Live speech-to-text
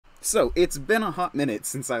So, it's been a hot minute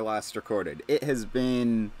since I last recorded. It has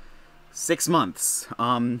been 6 months,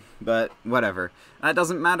 but whatever. That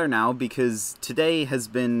doesn't matter now because today has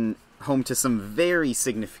been home to some very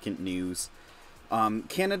significant news.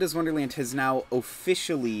 Canada's Wonderland has now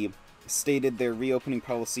officially stated their reopening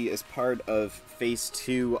policy as part of Phase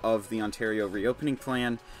 2 of the Ontario reopening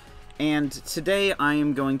plan. And today I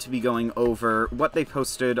am going to be going over what they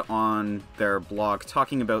posted on their blog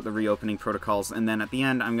talking about the reopening protocols, and then at the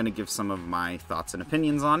end I'm going to give some of my thoughts and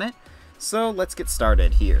opinions on it. So let's get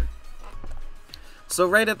started here. So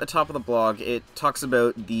right at the top of the blog it talks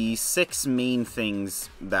about the 6 main things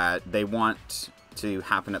that they want to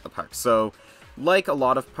happen at the park. So like a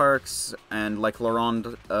lot of parks, and like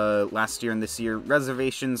Wonderland last year and this year,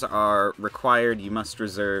 reservations are required. You must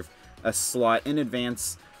reserve a slot in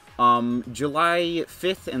advance. July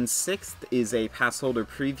 5th and 6th is a pass holder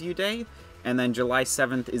preview day, and then July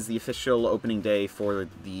 7th is the official opening day for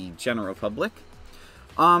the general public.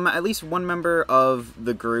 At least one member of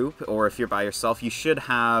the group, or if you're by yourself, you should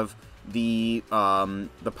have the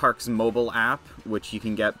park's mobile app, which you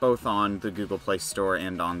can get both on the Google Play Store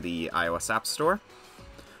and on the iOS App Store.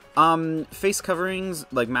 Face coverings,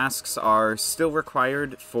 like masks, are still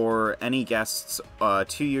required for any guests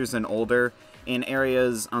 2 years and older in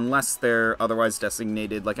areas unless they're otherwise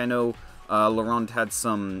designated. Like I know Laurent had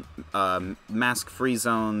some mask-free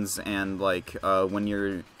zones, and like when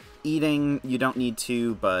you're eating you don't need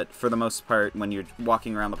to, but for the most part when you're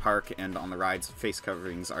walking around the park and on the rides, face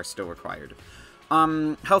coverings are still required.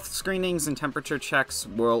 Health screenings and temperature checks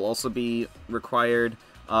will also be required,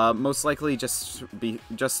 most likely just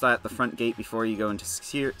at the front gate before you go into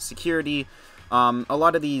security. A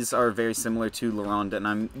lot of these are very similar to Laurent, and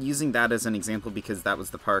I'm using that as an example because that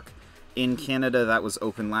was the park in Canada that was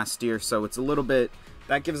open last year, so it's a little bit,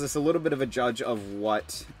 that gives us a little bit of a judge of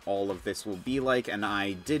what all of this will be like, and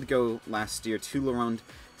I did go last year to Laurent,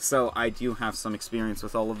 so I do have some experience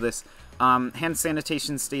with all of this. Hand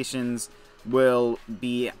sanitation stations will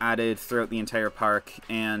be added throughout the entire park,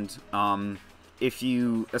 and if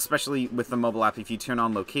you, especially with the mobile app, if you turn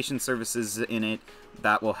on location services in it,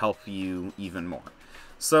 that will help you even more.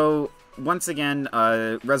 So once again,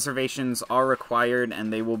 reservations are required,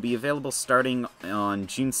 and they will be available starting on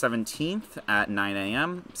June 17th at 9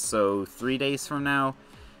 a.m., so 3 days from now.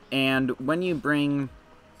 And when you go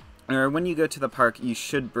to the park, you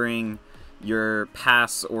should bring your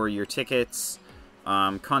pass or your tickets,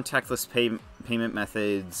 contactless payment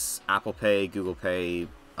methods, Apple Pay, Google Pay,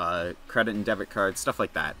 credit and debit cards, stuff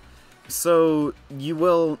like that. So you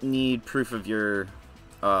will need proof of your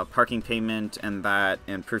parking payment and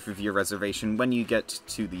proof of your reservation when you get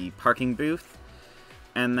to the parking booth.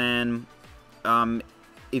 And then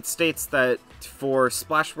it states that for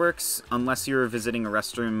Splashworks, unless you're visiting a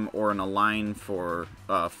restroom or in a line for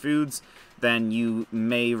foods, then you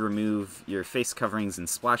may remove your face coverings in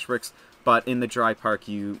Splashworks, but in the dry park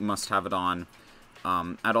you must have it on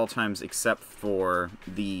at all times except for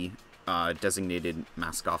the designated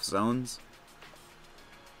mask-off zones.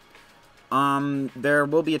 There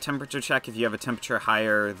will be a temperature check. If you have a temperature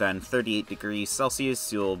higher than 38 degrees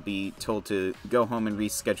Celsius, you'll be told to go home and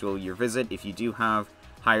reschedule your visit. If you do have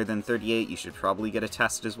higher than 38, you should probably get a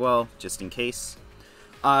test as well, just in case.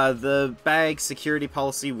 The bag security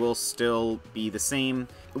policy will still be the same.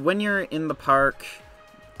 When you're in the park,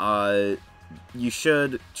 you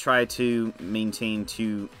should try to maintain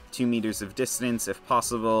 2 meters of distance if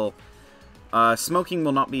possible. Smoking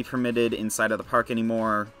will not be permitted inside of the park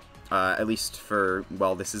anymore, at least for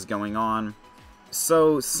while this is going on.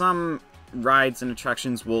 So some rides and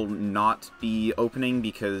attractions will not be opening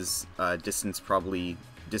because distance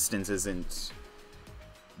isn't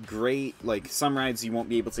great. Like some rides you won't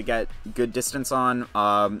be able to get good distance on.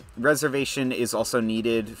 Reservation is also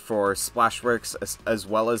needed for Splashworks as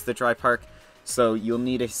well as the dry park, so you'll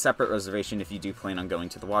need a separate reservation if you do plan on going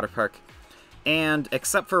to the water park. And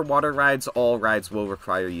except for water rides, all rides will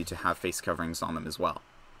require you to have face coverings on them as well.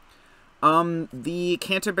 The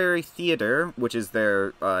Canterbury Theatre, which is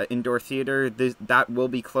their indoor theater, that will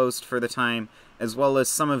be closed for the time, as well as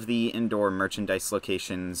some of the indoor merchandise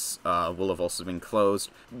locations will have also been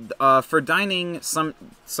closed. For dining, some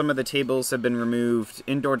of the tables have been removed.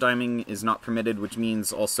 Indoor dining is not permitted, which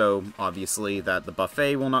means also, obviously, that the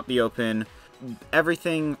buffet will not be open.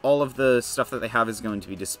 Everything, all of the stuff that they have is going to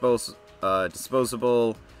be disposable.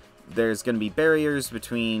 There's going to be barriers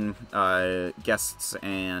between guests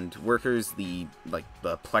and workers, the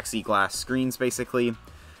plexiglass screens, basically.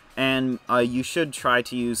 And you should try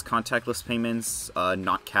to use contactless payments,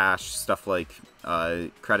 not cash, stuff like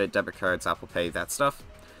credit, debit cards, Apple Pay, that stuff.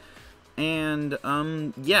 And,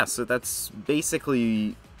 yeah, so that's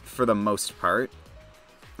basically for the most part,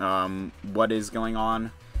 what is going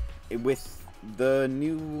on with the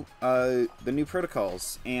new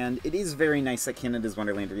protocols, and it is very nice that Canada's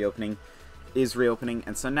Wonderland is reopening,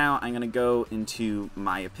 and so now I'm going to go into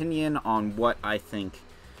my opinion on what I think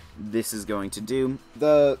this is going to do.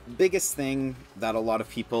 The biggest thing that a lot of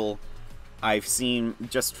people I've seen,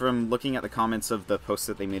 just from looking at the comments of the posts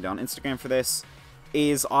that they made on Instagram for this,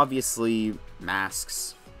 is obviously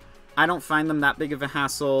masks. I don't find them that big of a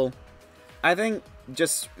hassle. I think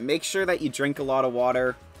just make sure that you drink a lot of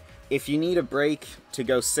water. If you need a break to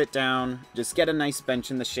go sit down, just get a nice bench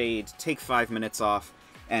in the shade, take 5 minutes off,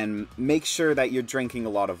 and make sure that you're drinking a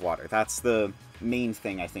lot of water. That's the main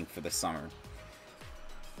thing, I think, for this summer.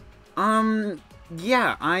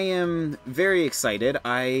 Yeah, I am very excited.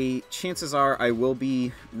 Chances are I will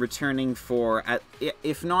be returning for,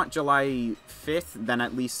 if not July 5th, then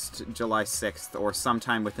at least July 6th, or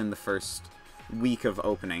sometime within the first week of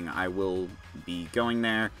opening, I will be going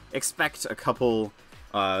there. Expect a couple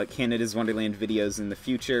Canada's Wonderland videos in the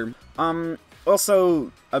future.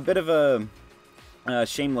 Also, a bit of a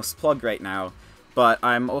shameless plug right now, but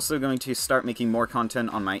I'm also going to start making more content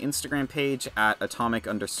on my Instagram page at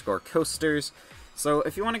atomic_coasters. So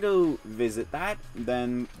if you want to go visit that,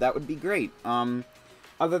 then that would be great.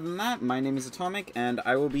 Other than that, my name is Atomic, and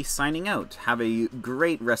I will be signing out. Have a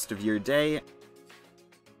great rest of your day.